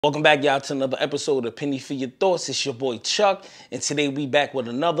Welcome back, y'all, to another episode of Penny for Your Thoughts. It's your boy Chuck, and today we back with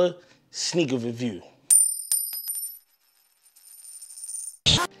another sneaker review.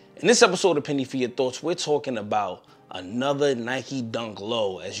 In this episode of Penny for Your Thoughts, we're talking about another Nike Dunk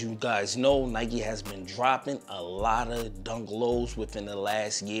Low. As you guys know, Nike has been dropping a lot of Dunk Lows within the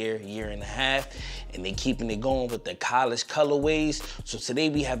last year and a half, and they're keeping it going with the college colorways. So today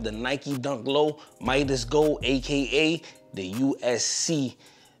we have the Nike Dunk Low Midas Gold, aka the USC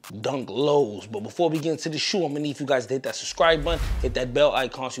Dunk Lows. But before we get into the shoe, I'm gonna need you guys to hit that subscribe button, hit that bell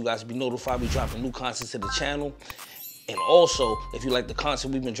icon so you guys be notified we dropping new content to the channel. And also, if you like the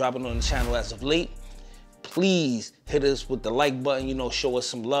content we've been dropping on the channel as of late, please hit us with the like button, show us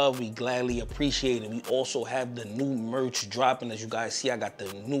some love. We gladly appreciate it. We also have the new merch dropping. As you guys see, I got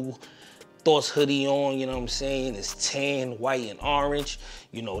the new Thoughts hoodie on, you know what I'm saying? It's tan, white, and orange.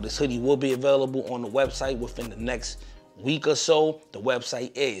 This hoodie will be available on the website within the next week or so. The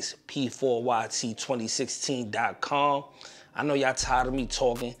website is p4yt2016.com. I know y'all tired of me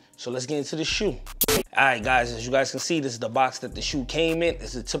talking, so let's get into the shoe. All right, guys, as you guys can see, this is the box that the shoe came in.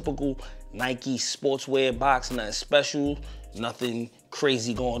 It's a typical Nike sportswear box, nothing special, nothing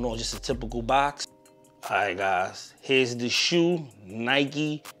crazy going on, just a typical box. All right, guys, here's the shoe,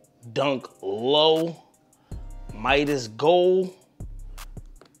 Nike Dunk Low, Midas Gold.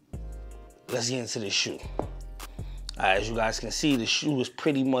 Let's get into the shoe. All right, as you guys can see, the shoe is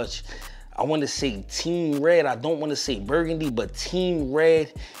pretty much, I want to say team red. I don't want to say burgundy, but team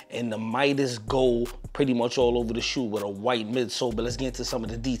red and the Midas Gold pretty much all over the shoe with a white midsole. But let's get into some of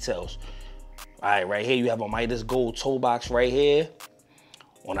the details. All right, right here you have a Midas Gold toe box right here.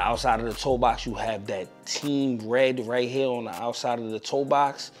 On the outside of the toe box, you have that team red right here on the outside of the toe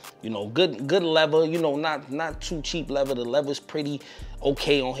box. Good leather, not too cheap leather. The leather's pretty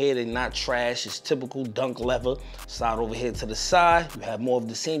okay on here. They're not trash. It's typical Dunk leather. Slide over here to the side. You have more of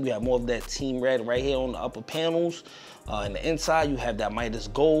the same. You have more of that team red right here on the upper panels. In the inside, you have that Midas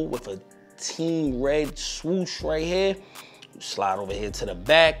Gold with a team red swoosh right here. You slide over here to the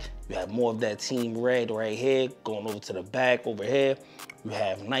back. You have more of that team red right here. Going over to the back over here. You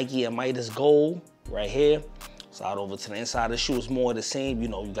have Nike and Midas Gold right here. Slide over to the inside of the shoe. It's more of the same. You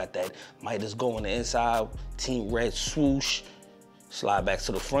got that Midas Gold on the inside, team red swoosh. Slide back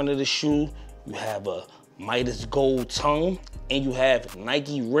to the front of the shoe. You have a Midas Gold tongue, and you have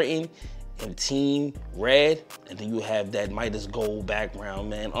Nike written in team red, and then you have that Midas Gold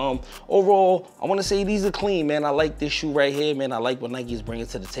background, man. Overall, I want to say these are clean, man. I like this shoe right here, man. I like what Nike is bringing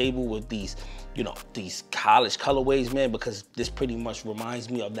to the table with these, these college colorways, man, because this pretty much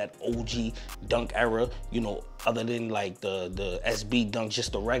reminds me of that OG Dunk era, other than like the SB Dunk,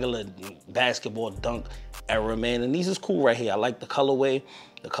 just the regular basketball Dunk era, man. And these is cool right here. I like the colorway.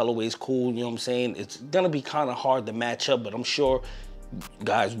 The colorway is cool, you know what I'm saying? It's gonna be kind of hard to match up, but I'm sure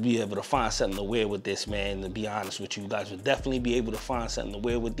guys will be able to find something to wear with this, man. To be honest with you, guys will definitely be able to find something to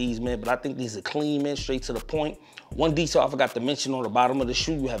wear with these, man. But I think these are clean, man, straight to the point. One detail I forgot to mention on the bottom of the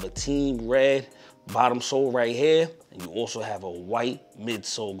shoe, you have a team red bottom sole right here, and you also have a white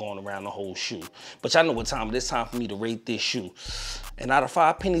midsole going around the whole shoe. But y'all know what time it is. Time for me to rate this shoe. And out of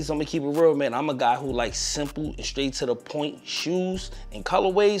 5 pennies, I'm gonna keep it real, man. I'm a guy who likes simple and straight to the point shoes and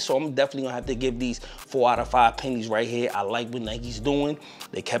colorways, so I'm definitely gonna have to give these 4 out of 5 pennies right here. I like what Nike's doing.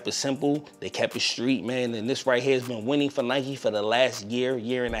 They kept it simple, they kept it street, man. And this right here has been winning for Nike for the last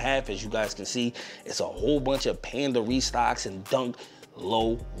year and a half. As you guys can see, it's a whole bunch of Panda restocks and Dunk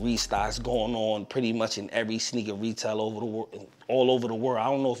Low restocks going on pretty much in every sneaker retail all over the world. I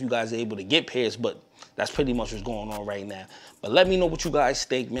don't know if you guys are able to get pairs, but that's pretty much what's going on right now. But let me know what you guys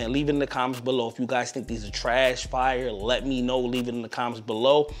think, man. Leave it in the comments below. If you guys think these are trash, fire, let me know. Leave it in the comments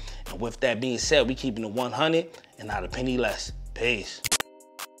below. And with that being said, we keeping it 100 and not a penny less. Peace.